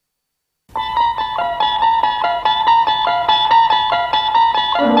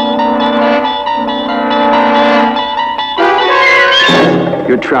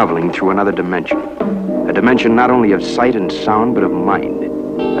traveling through another dimension. A dimension not only of sight and sound, but of mind.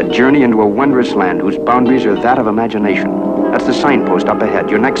 A journey into a wondrous land whose boundaries are that of imagination. That's the signpost up ahead.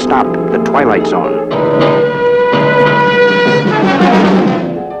 Your next stop, the Twilight Zone.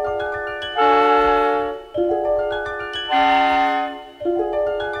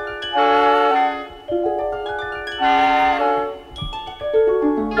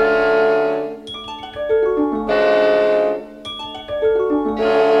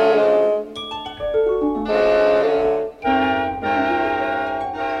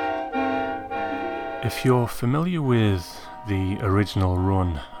 If you're familiar with the original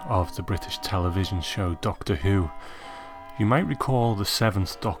run of the British television show Doctor Who, you might recall the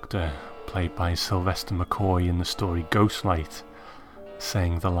Seventh Doctor, played by Sylvester McCoy in the story Ghostlight,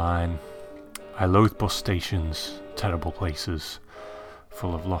 saying the line, "I loathe bus stations, terrible places,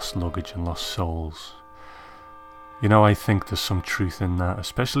 full of lost luggage and lost souls." You know, I think there's some truth in that,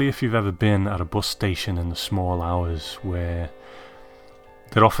 especially if you've ever been at a bus station in the small hours where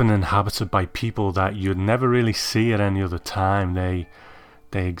they're often inhabited by people that you'd never really see at any other time. They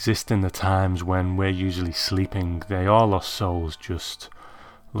exist in the times when we're usually sleeping. They are lost souls just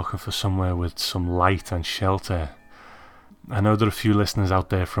looking for somewhere with some light and shelter. I know there are a few listeners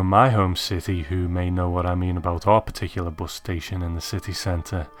out there from my home city who may know what I mean about our particular bus station in the city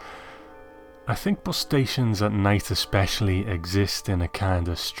centre. I think bus stations at night especially exist in a kind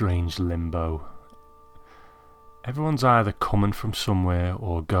of strange limbo. Everyone's either coming from somewhere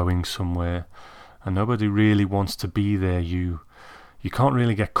or going somewhere, and nobody really wants to be there. You can't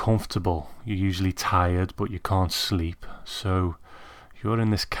really get comfortable. You're usually tired, but you can't sleep, so you're in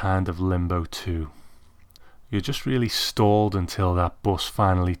this kind of limbo too. You're just really stalled until that bus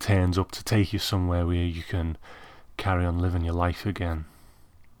finally turns up to take you somewhere where you can carry on living your life again.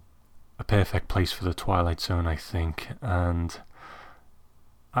 A perfect place for the Twilight Zone, I think, and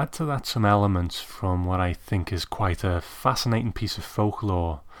add to that some elements from what I think is quite a fascinating piece of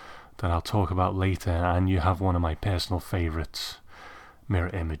folklore that I'll talk about later, and you have one of my personal favourites,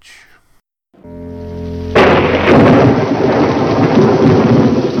 Mirror Image.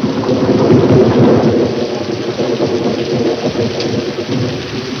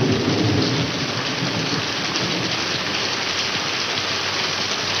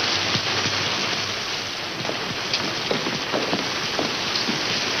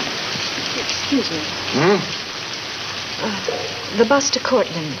 Excuse me. The bus to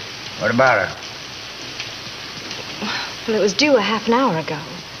Cortland. What about her? Well, it was due a half an hour ago.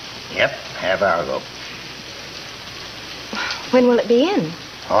 Yep, half hour ago. When will it be in?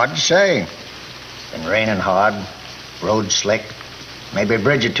 Hard to say. Been raining hard, road slick, maybe a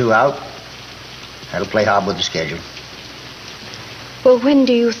bridge or two out. That'll play hob with the schedule. Well, when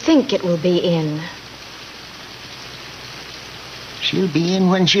do you think it will be in? She'll be in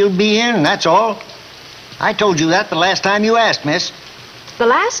when she'll be in, that's all. I told you that the last time you asked, miss. The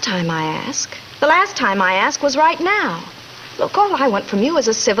last time I asked? The last time I asked was right now. Look, all I want from you is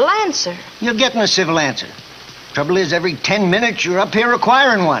a civil answer. You're getting a civil answer. Trouble is, every 10 minutes you're up here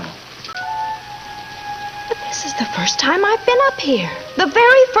requiring one. But this is the first time I've been up here. The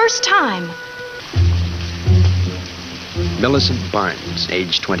very first time. Millicent Barnes,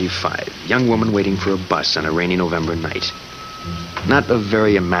 age 25, young woman waiting for a bus on a rainy November night. Not a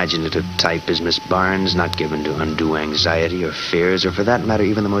very imaginative type is Miss Barnes, not given to undue anxiety or fears, or for that matter,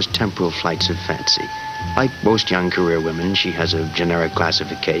 even the most temporal flights of fancy. Like most young career women, she has a generic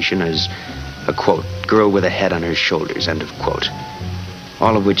classification as a, quote, girl with a head on her shoulders, end of quote.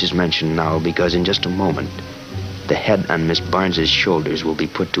 All of which is mentioned now because in just a moment, the head on Miss Barnes's shoulders will be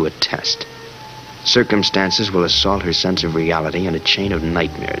put to a test. Circumstances will assault her sense of reality, and a chain of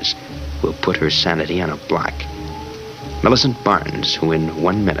nightmares will put her sanity on a block. Millicent Barnes, who in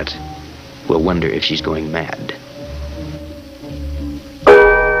 1 minute will wonder if she's going mad.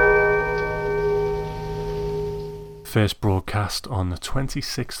 First broadcast on the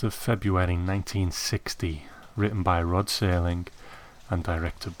 26th of February 1960, written by Rod Serling and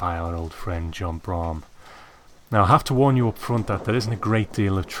directed by our old friend John Brahm. Now I have to warn you up front that there isn't a great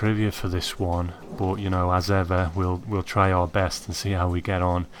deal of trivia for this one, but you know, as ever, we'll try our best and see how we get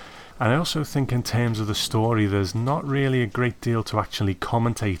on. And I also think in terms of the story, there's not really a great deal to actually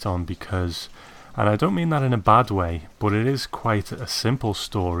commentate on because, and I don't mean that in a bad way, but it is quite a simple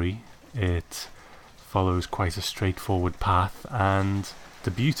story. It follows quite a straightforward path, and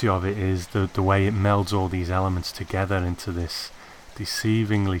the beauty of it is the way it melds all these elements together into this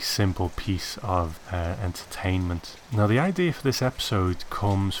deceivingly simple piece of entertainment. Now the idea for this episode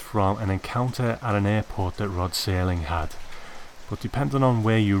comes from an encounter at an airport that Rod Serling had. But depending on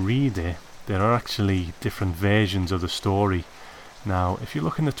where you read it, there are actually different versions of the story. Now, if you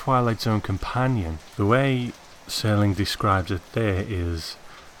look in the Twilight Zone companion, the way Serling describes it there is,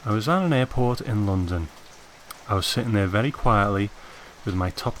 I was at an airport in London. I was sitting there very quietly with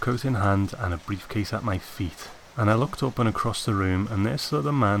my topcoat in hand and a briefcase at my feet. And I looked up and across the room, and there stood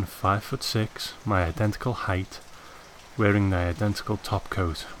a man 5'6", my identical height, wearing the identical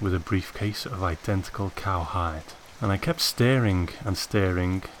topcoat with a briefcase of identical cowhide. And I kept staring and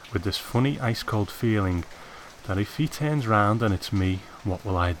staring with this funny ice-cold feeling that if he turns round and it's me, what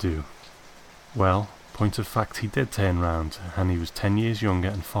will I do? Well, point of fact, he did turn round, and he was 10 years younger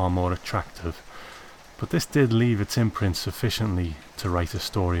and far more attractive. But this did leave its imprint sufficiently to write a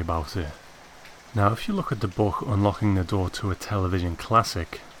story about it. Now, if you look at the book Unlocking the Door to a Television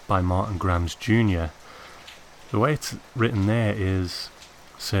Classic by Martin Grams Jr., the way it's written there is,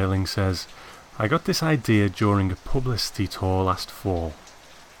 Serling says, I got this idea during a publicity tour last fall.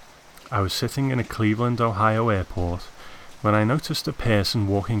 I was sitting in a Cleveland, Ohio airport when I noticed a person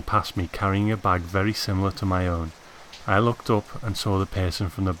walking past me carrying a bag very similar to my own. I looked up and saw the person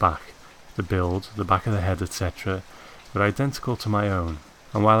from the back. The build, the back of the head, etc., were identical to my own.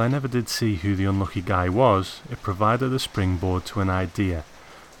 And while I never did see who the unlucky guy was, it provided a springboard to an idea,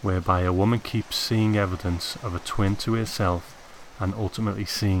 whereby a woman keeps seeing evidence of a twin to herself and ultimately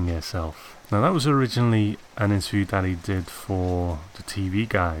seeing herself. Now that was originally an interview that he did for the TV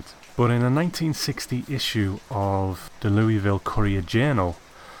Guide, but in a 1960 issue of the Louisville Courier-Journal,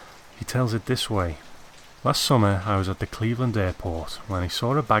 he tells it this way. Last summer I was at the Cleveland airport when I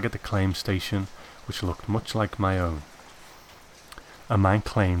saw a bag at the claim station which looked much like my own. A man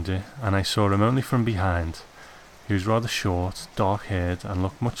claimed it, and I saw him only from behind. He was rather short, dark-haired, and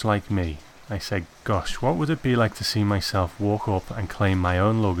looked much like me. I said, gosh, what would it be like to see myself walk up and claim my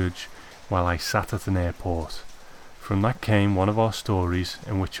own luggage while I sat at an airport? From that came one of our stories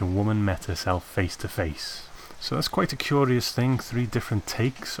in which a woman met herself face to face. So that's quite a curious thing, 3 different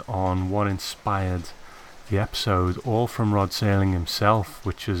takes on what inspired the episode, all from Rod Serling himself,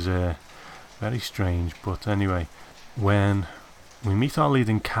 which is very strange. But anyway, when we meet our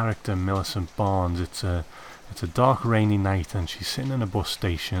leading character, Millicent Barnes, it's a dark, rainy night, and she's sitting in a bus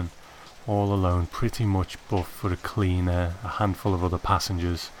station, all alone, pretty much but for a cleaner, a handful of other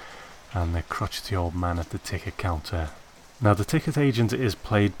passengers, and the crotchety old man at the ticket counter. Now, the ticket agent is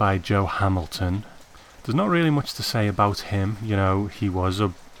played by Joe Hamilton. There's not really much to say about him. You know, he was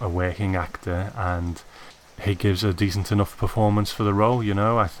a working actor, and he gives a decent enough performance for the role, you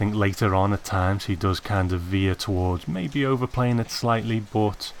know. I think later on at times he does kind of veer towards maybe overplaying it slightly,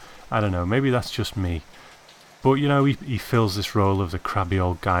 but I don't know, maybe that's just me. But, you know, he fills this role of the crabby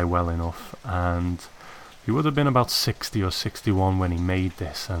old guy well enough, and he would have been about 60 or 61 when he made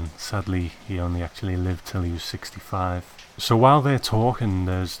this, and sadly he only actually lived till he was 65. So while they're talking,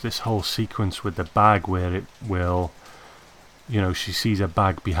 there's this whole sequence with the bag where it will, you know, she sees a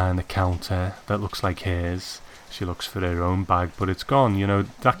bag behind the counter that looks like hers. She looks for her own bag, but it's gone, you know,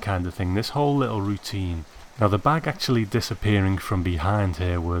 that kind of thing. This whole little routine. Now, the bag actually disappearing from behind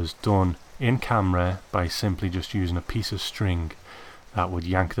her was done in camera by simply just using a piece of string that would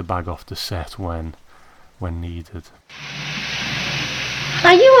yank the bag off the set when needed.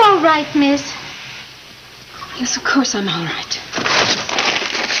 Are you all right, miss? Yes, of course I'm all right.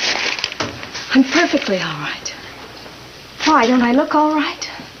 I'm perfectly all right. Why, don't I look all right?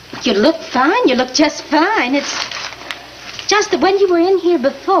 You look fine. You look just fine. It's just that when you were in here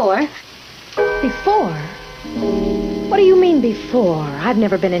before... Before? What do you mean before? I've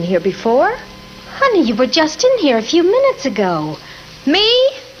never been in here before. Honey, you were just in here a few minutes ago.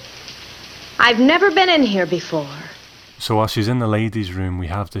 Me? I've never been in here before. So while she's in the ladies' room, we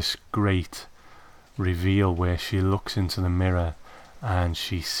have this great reveal where she looks into the mirror and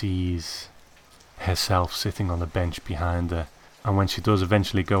she sees herself sitting on the bench behind her. And when she does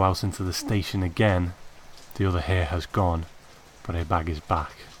eventually go out into the station again, the other hair has gone, but her bag is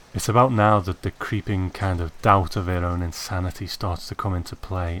back. It's about now that the creeping kind of doubt of her own insanity starts to come into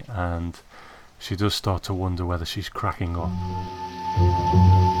play, and she does start to wonder whether she's cracking up.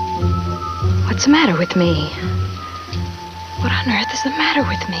 What's the matter with me? What on earth is the matter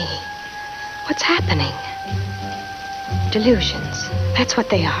with me? What's happening? Delusions. That's what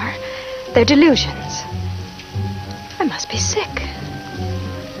they are. They're delusions. I must be sick.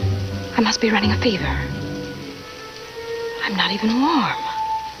 I must be running a fever. I'm not even warm.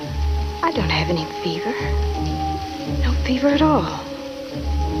 I don't have any fever. No fever at all.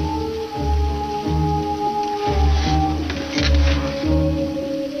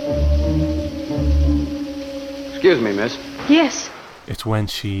 Excuse me, miss. Yes. It's when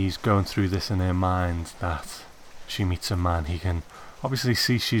she's going through this in her mind that she meets a man. He can obviously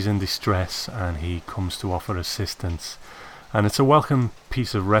see she's in distress, and he comes to offer assistance. And it's a welcome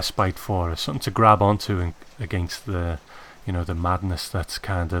piece of respite for her, something to grab onto against the, the madness that's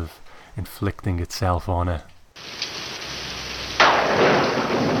kind of inflicting itself on her.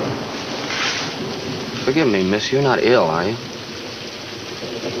 Forgive me, miss, you're not ill, are you?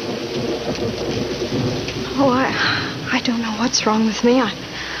 Oh, I don't know what's wrong with me.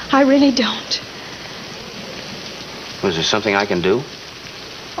 I really don't. Was there something I can do?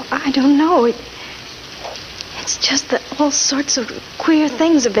 Oh, I don't know. It's just that all sorts of queer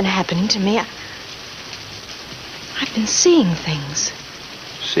things have been happening to me. I've been seeing things.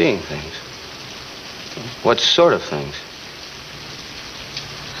 Seeing things? What sort of things?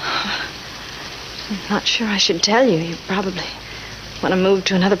 I'm not sure I should tell you. You probably want to move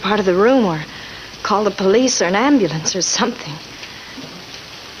to another part of the room or call the police or an ambulance or something.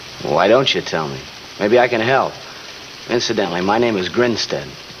 Why don't you tell me? Maybe I can help. Incidentally, my name is Grinstead.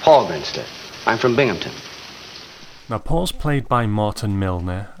 Paul Grinstead. I'm from Binghamton. Now, Paul's played by Martin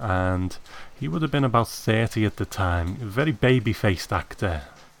Milner, and he would have been about 30 at the time. A very baby-faced actor.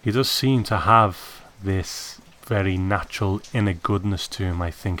 He does seem to have this very natural inner goodness to him,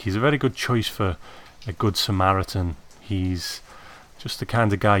 I think. He's a very good choice for a good Samaritan. He's just the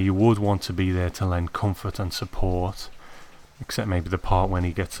kind of guy you would want to be there to lend comfort and support. Except maybe the part when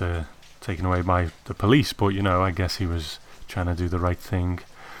he gets taken away by the police, but I guess he was trying to do the right thing.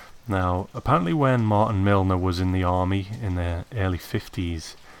 Now, apparently when Martin Milner was in the army in the early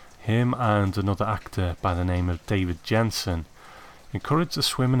 50s, him and another actor by the name of David Jensen encouraged a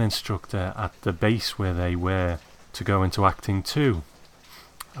swimming instructor at the base where they were to go into acting too.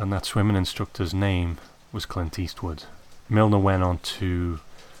 And that swimming instructor's name was Clint Eastwood. Milner went on to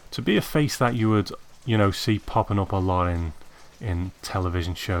be a face that you would, see popping up a lot in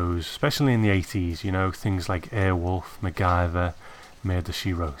television shows, especially in the 80s, things like Airwolf, MacGyver, Murder,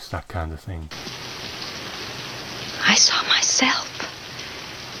 She Wrote, that kind of thing. I saw myself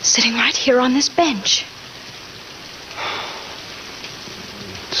sitting right here on this bench.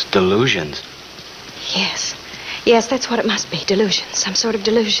 It's delusions. Yes, that's what it must be, delusions, some sort of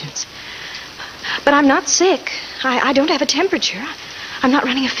delusions. But I'm not sick. I don't have a temperature. I'm not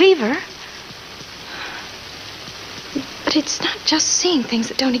running a fever. But it's not just seeing things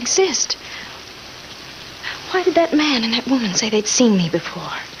that don't exist. Why did that man and that woman say they'd seen me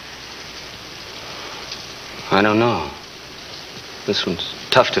before? I don't know. This one's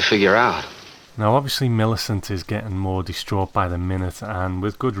tough to figure out. Now, obviously, Millicent is getting more distraught by the minute, and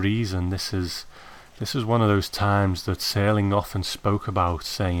with good reason. This is one of those times that Serling often spoke about,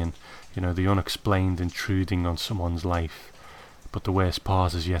 saying, the unexplained intruding on someone's life. But the worst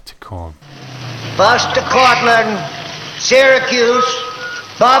part is yet to come. Bus to Cortland, Syracuse,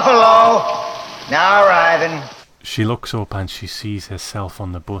 Buffalo, now arriving. She looks up and she sees herself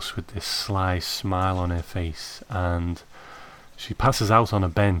on the bus with this sly smile on her face, and she passes out on a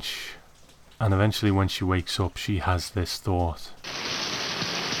bench. And eventually when she wakes up, she has this thought.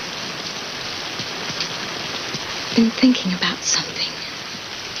 I've been thinking about something.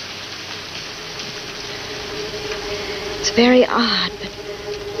 It's very odd, but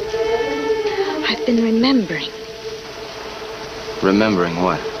I've been remembering. Remembering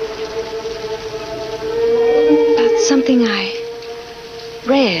what? About something I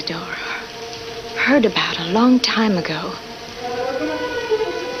read or heard about a long time ago.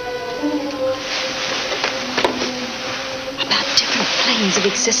 About different planes of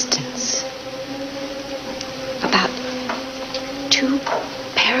existence. About two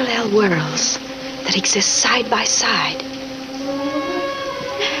parallel worlds that exist side by side.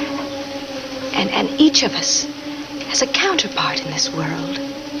 And each of us has a counterpart in this world.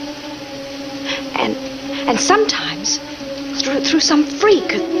 And sometimes, through some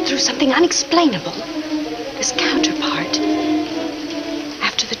freak, or through something unexplainable, this counterpart,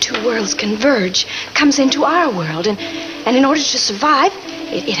 after the two worlds converge, comes into our world, and in order to survive,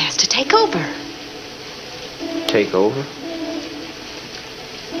 it has to take over. Take over?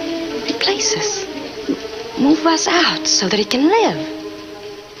 Replace us. Move us out so that it can live.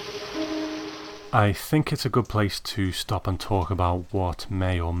 I think it's a good place to stop and talk about what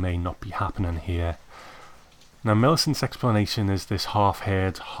may or may not be happening here. Now, Millicent's explanation is this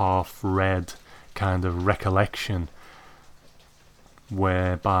half-heard, half-read kind of recollection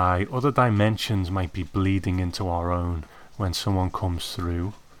whereby other dimensions might be bleeding into our own. When someone comes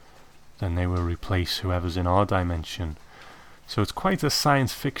through, then they will replace whoever's in our dimension. So it's quite a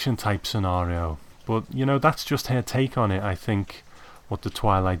science fiction type scenario. But, that's just her take on it. I think what the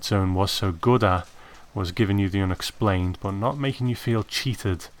Twilight Zone was so good at was giving you the unexplained, but not making you feel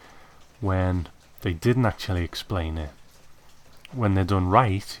cheated when they didn't actually explain it. When they're done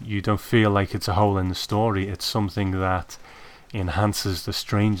right, you don't feel like it's a hole in the story. It's something that enhances the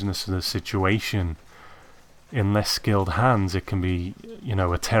strangeness of the situation. In less skilled hands, it can be,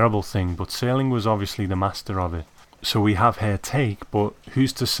 a terrible thing, but Serling was obviously the master of it. So we have her take, but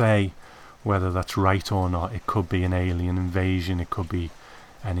who's to say whether that's right or not? It could be an alien invasion, it could be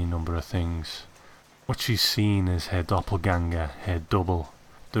any number of things. What she's seen is her doppelganger, her double.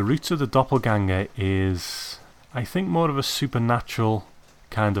 The roots of the doppelganger is, I think, more of a supernatural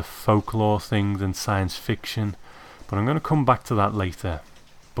kind of folklore thing than science fiction, but I'm going to come back to that later.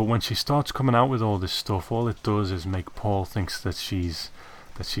 But when she starts coming out with all this stuff, all it does is make Paul think that she's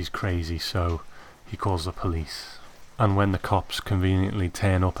crazy, so he calls the police. And when the cops conveniently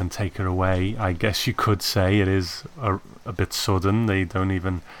turn up and take her away, I guess you could say it is a bit sudden. They don't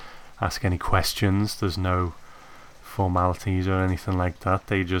even ask any questions. There's no formalities or anything like that.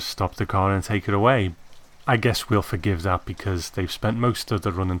 They just stop the car and take her away. I guess we'll forgive that because they've spent most of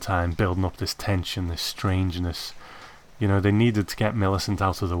the running time building up this tension, this strangeness. They needed to get Millicent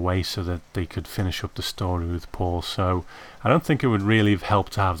out of the way so that they could finish up the story with Paul. So I don't think it would really have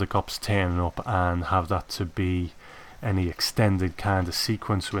helped to have the cops turning up and have that to be any extended kind of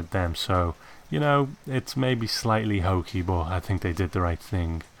sequence with them. So, it's maybe slightly hokey, but I think they did the right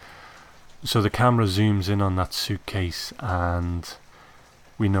thing. So the camera zooms in on that suitcase and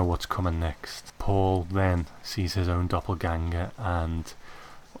we know what's coming next. Paul then sees his own doppelganger, and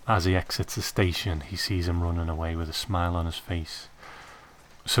as he exits the station, he sees him running away with a smile on his face.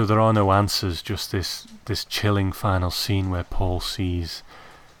 So there are no answers, just this chilling final scene where Paul sees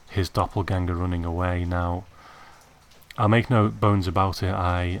his doppelganger running away. Now, I'll make no bones about it,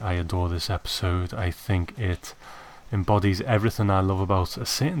 I adore this episode. I think it embodies everything I love about a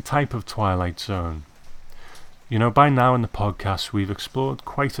certain type of Twilight Zone. By now in the podcast, we've explored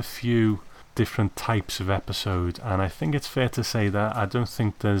quite a few different types of episode, and I think it's fair to say that I don't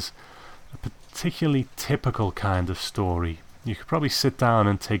think there's a particularly typical kind of story. You could probably sit down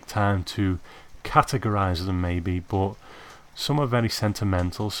and take time to categorize them maybe, but some are very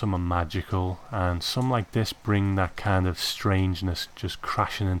sentimental, some are magical, and some like this bring that kind of strangeness just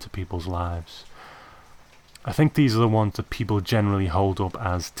crashing into people's lives. I think these are the ones that people generally hold up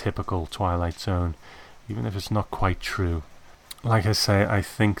as typical Twilight Zone, even if it's not quite true. Like I say, I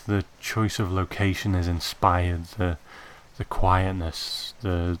think the choice of location is inspired, the quietness,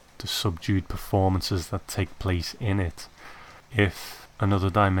 the subdued performances that take place in it. If another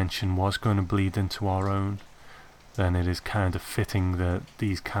dimension was going to bleed into our own, then it is kind of fitting that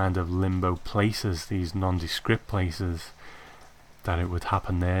these kind of limbo places, these nondescript places, that it would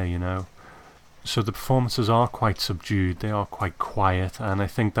happen there, So the performances are quite subdued, they are quite quiet, and I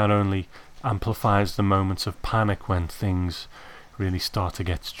think that only amplifies the moments of panic when things really start to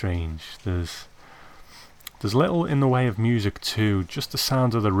get strange. There's little in the way of music too, just the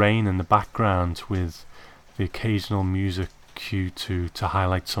sound of the rain in the background with the occasional music cue to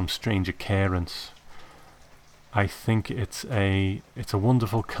highlight some strange occurrence. I think it's a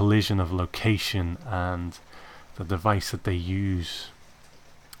wonderful collision of location and the device that they use.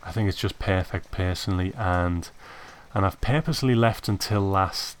 I think it's just perfect personally, and I've purposely left until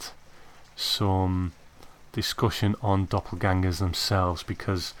last some discussion on doppelgangers themselves,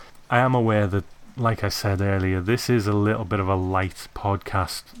 because I am aware that, like I said earlier, this is a little bit of a light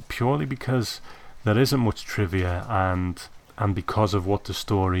podcast purely because there isn't much trivia and because of what the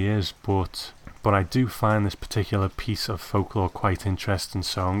story is, but I do find this particular piece of folklore quite interesting,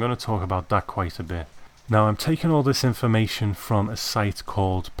 so I'm going to talk about that quite a bit. Now, I'm taking all this information from a site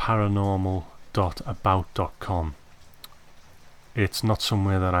called paranormal.about.com. It's not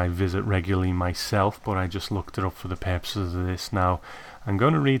somewhere that I visit regularly myself, but I just looked it up for the purposes of this. Now, I'm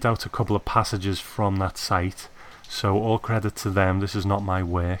going to read out a couple of passages from that site, so all credit to them. This is not my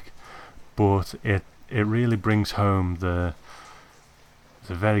work, but it really brings home the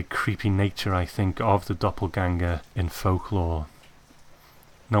very creepy nature, I think, of the doppelganger in folklore.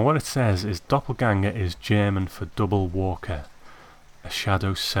 Now, what it says is doppelganger is German for double walker, a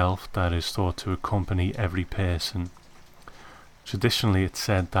shadow self that is thought to accompany every person. Traditionally, it's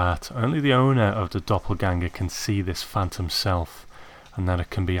said that only the owner of the doppelganger can see this phantom self, and that it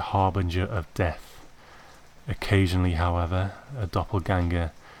can be a harbinger of death. Occasionally, however, a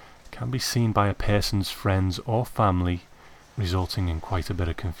doppelganger can be seen by a person's friends or family, resulting in quite a bit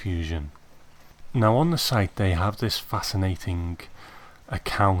of confusion. Now, on the site they have this fascinating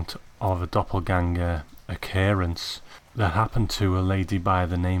account of a doppelganger occurrence that happened to a lady by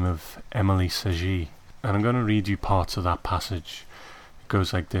the name of Emily Sagie, and I'm going to read you parts of that passage. It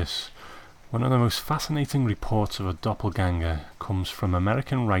goes like this. One of the most fascinating reports of a doppelganger comes from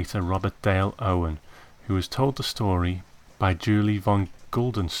American writer Robert Dale Owen, who was told the story by Julie von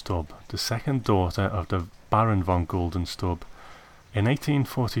Guldenstub, the second daughter of the Baron von Guldenstub, In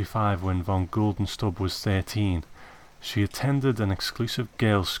 1845, when von Guldenstub was 13, she attended an exclusive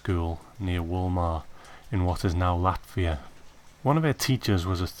girls' school near Wolmar in what is now Latvia. One of her teachers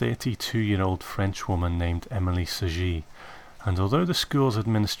was a 32-year-old French woman named Emilie Sagy, and although the school's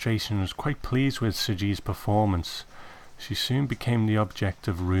administration was quite pleased with Sagy's performance, she soon became the object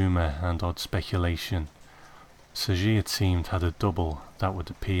of rumour and odd speculation. Sagy, it seemed, had a double that would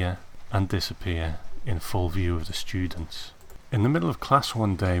appear and disappear in full view of the students. In the middle of class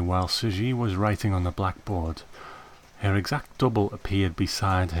one day, while Sagy was writing on the blackboard, her exact double appeared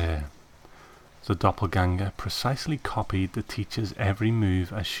beside her. The doppelganger precisely copied the teacher's every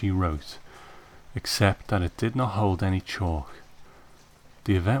move as she wrote, except that it did not hold any chalk.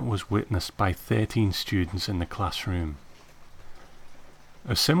 The event was witnessed by 13 students in the classroom.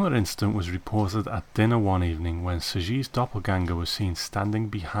 A similar incident was reported at dinner one evening when Sagy's doppelganger was seen standing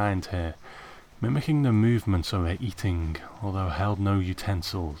behind her, mimicking the movements of her eating, although held no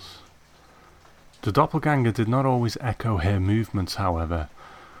utensils. The doppelganger did not always echo her movements, however.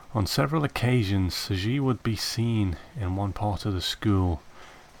 On several occasions, Sagy would be seen in one part of the school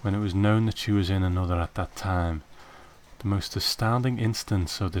when it was known that she was in another at that time. The most astounding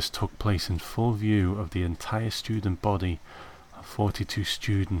instance of this took place in full view of the entire student body of 42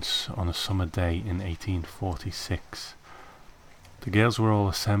 students on a summer day in 1846. The girls were all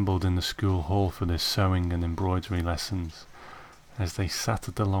assembled in the school hall for their sewing and embroidery lessons. As they sat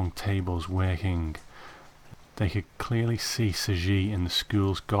at the long tables working, they could clearly see Sagy in the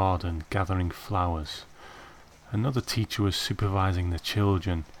school's garden gathering flowers. Another teacher was supervising the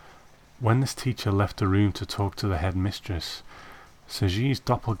children. When this teacher left the room to talk to the headmistress, Sagy's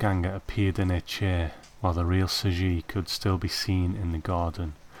doppelganger appeared in her chair, while the real Sagy could still be seen in the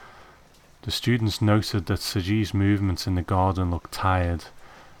garden. The students noted that Sagy's movements in the garden looked tired,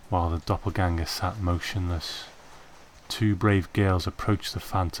 while the doppelganger sat motionless. Two brave girls approached the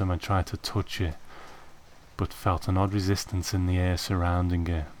phantom and tried to touch it, but felt an odd resistance in the air surrounding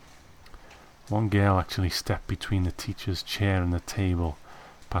her. One girl actually stepped between the teacher's chair and the table,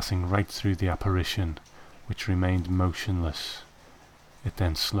 passing right through the apparition, which remained motionless. It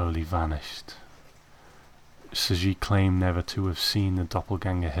then slowly vanished. Sagy claimed never to have seen the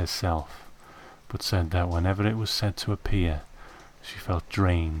doppelganger herself, but said that whenever it was said to appear, she felt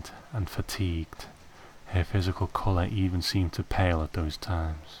drained and fatigued. Her physical colour even seemed to pale at those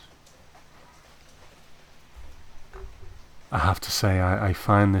times. I have to say, I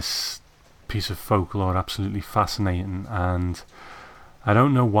find this piece of folklore absolutely fascinating, and I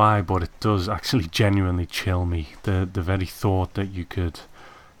don't know why, but it does actually genuinely chill me. The very thought that you could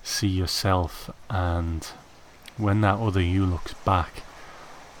see yourself, and when that other you looks back,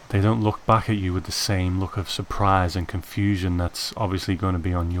 they don't look back at you with the same look of surprise and confusion that's obviously going to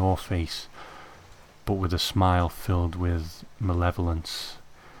be on your face, but with a smile filled with malevolence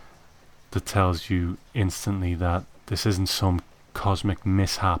that tells you instantly that this isn't some cosmic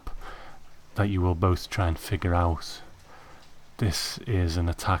mishap that you will both try and figure out. This is an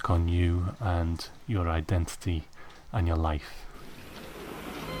attack on you and your identity and your life.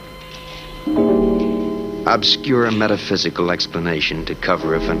 Obscure metaphysical explanation to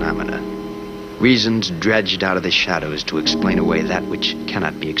cover a phenomena. Reasons dredged out of the shadows to explain away that which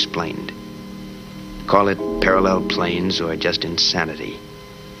cannot be explained. Call it parallel planes or just insanity.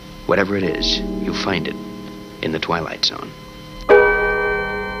 Whatever it is, you find it in the Twilight Zone.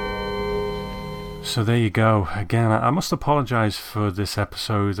 So there you go. Again, I must apologise for this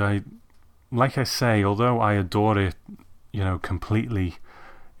episode. Like I say, although I adore it, completely,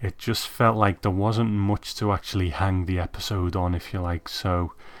 it just felt like there wasn't much to actually hang the episode on, if you like.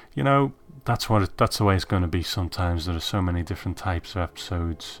 So, that's the way it's going to be sometimes. There are so many different types of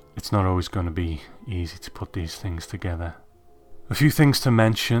episodes. It's not always going to be easy to put these things together. A few things to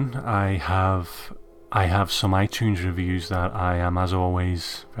mention. I have some iTunes reviews that I am, as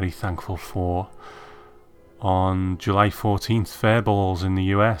always, very thankful for. On July 14th, Fairballs in the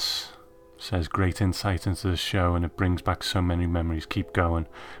US says, great insight into the show and it brings back so many memories. Keep going.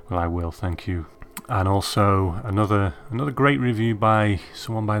 Well, I will, thank you. And also another great review by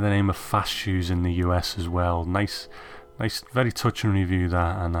someone by the name of Fast Shoes in the US as well. Nice, very touching review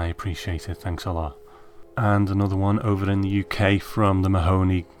that, and I appreciate it. Thanks a lot. And another one over in the UK from the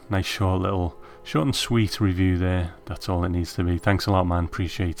Mahoney. Nice short and sweet review there. That's all it needs to be. Thanks a lot, man.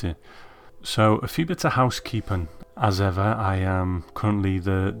 Appreciate it. So, a few bits of housekeeping. As ever, I am currently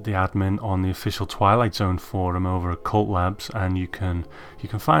the admin on the official Twilight Zone forum over at Cult Labs, and you can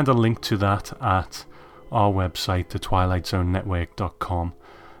find a link to that at our website, thetwilightzonenetwork.com.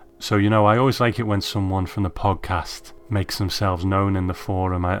 So, I always like it when someone from the podcast makes themselves known in the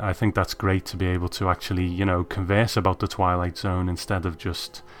forum. I think that's great to be able to actually, converse about the Twilight Zone instead of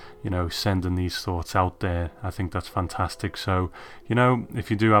just, sending these thoughts out there. I think that's fantastic. So, if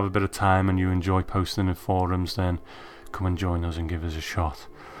you do have a bit of time and you enjoy posting in forums, then come and join us and give us a shot.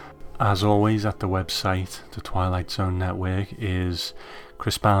 As always, at the website, the Twilight Zone Network, is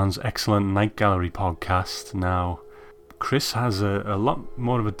Chris Barnes' excellent Night Gallery podcast. Now, Chris has a lot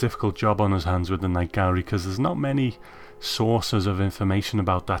more of a difficult job on his hands with the Night Gallery because there's not many sources of information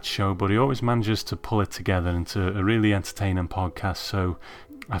about that show, but he always manages to pull it together into a really entertaining podcast, so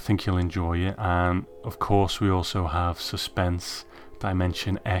I think you'll enjoy it. And of course, we also have Suspense,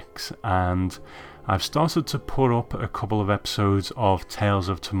 Dimension X, and I've started to put up a couple of episodes of Tales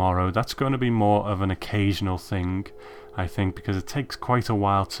of Tomorrow. That's going to be more of an occasional thing, I think, because it takes quite a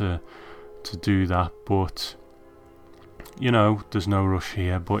while to do that, but there's no rush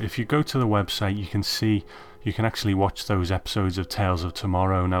here. But if you go to the website, you can actually watch those episodes of Tales of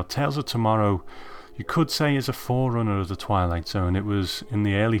Tomorrow. Now, Tales of Tomorrow, you could say, is a forerunner of the Twilight Zone. It was in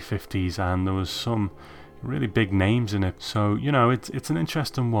the early 50s, and there was some really big names in it. So, it's an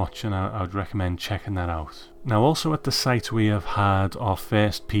interesting watch, and I would recommend checking that out. Now, also at the site, we have had our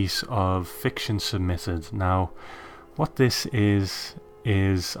first piece of fiction submitted. Now, what this is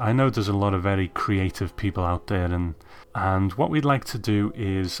I know there's a lot of very creative people out there, and what we'd like to do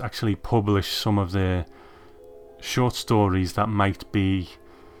is actually publish some of the short stories that might be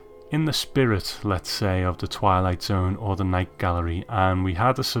in the spirit, let's say, of the Twilight Zone or the Night Gallery. And we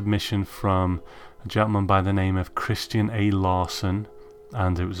had a submission from a gentleman by the name of Christian A. Larson,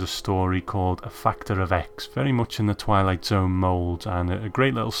 and it was a story called A Factor of X, very much in the Twilight Zone mould, and a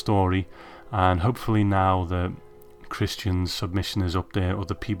great little story. And hopefully now that Christian's submission is up there,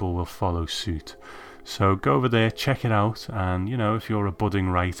 other people will follow suit. So go over there, check it out, and if you're a budding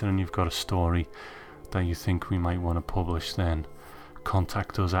writer and you've got a story that you think we might want to publish, then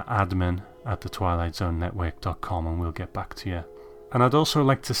contact us at admin@thetwilightzonenetwork.com and we'll get back to you. And I'd also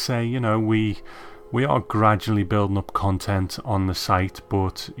like to say, we are gradually building up content on the site,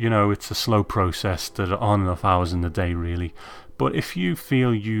 but it's a slow process. There aren't enough hours in the day, really. But if you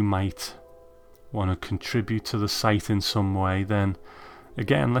feel you might want to contribute to the site in some way, then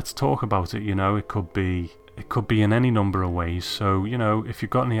again, let's talk about it. It could be in any number of ways. So if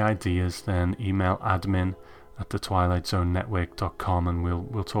you've got any ideas, then email admin@thetwilightzonenetwork.com and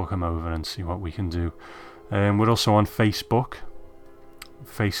we'll talk them over and see what we can do. We're also on Facebook,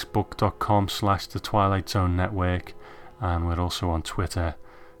 facebook.com/The Twilight Zone Network, and we're also on Twitter,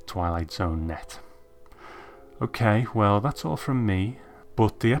 Twilight Zone Net. Okay, well, that's all from me.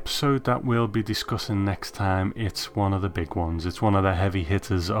 But the episode that we'll be discussing next time, it's one of the big ones. It's one of the heavy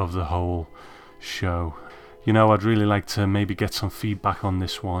hitters of the whole show. I'd really like to maybe get some feedback on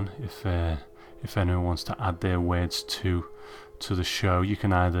this one. If anyone wants to add their words to the show, you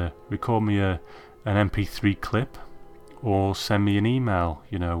can either record me an MP3 clip or send me an email,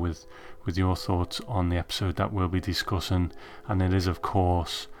 with your thoughts on the episode that we'll be discussing. And it is, of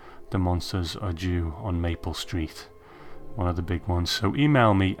course, The Monsters Are Due on Maple Street, one of the big ones. So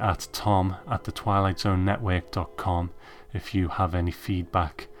email me at tom@thetwilightzonenetwork.com if you have any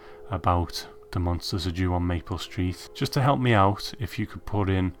feedback about The Monsters Are Due on Maple Street. Just to help me out, if you could put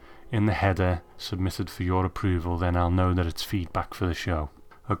in the header submitted for your approval, then I'll know that it's feedback for the show.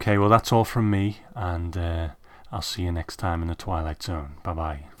 Okay, well, that's all from me, and I'll see you next time in the Twilight Zone. Bye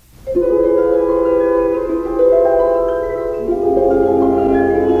bye.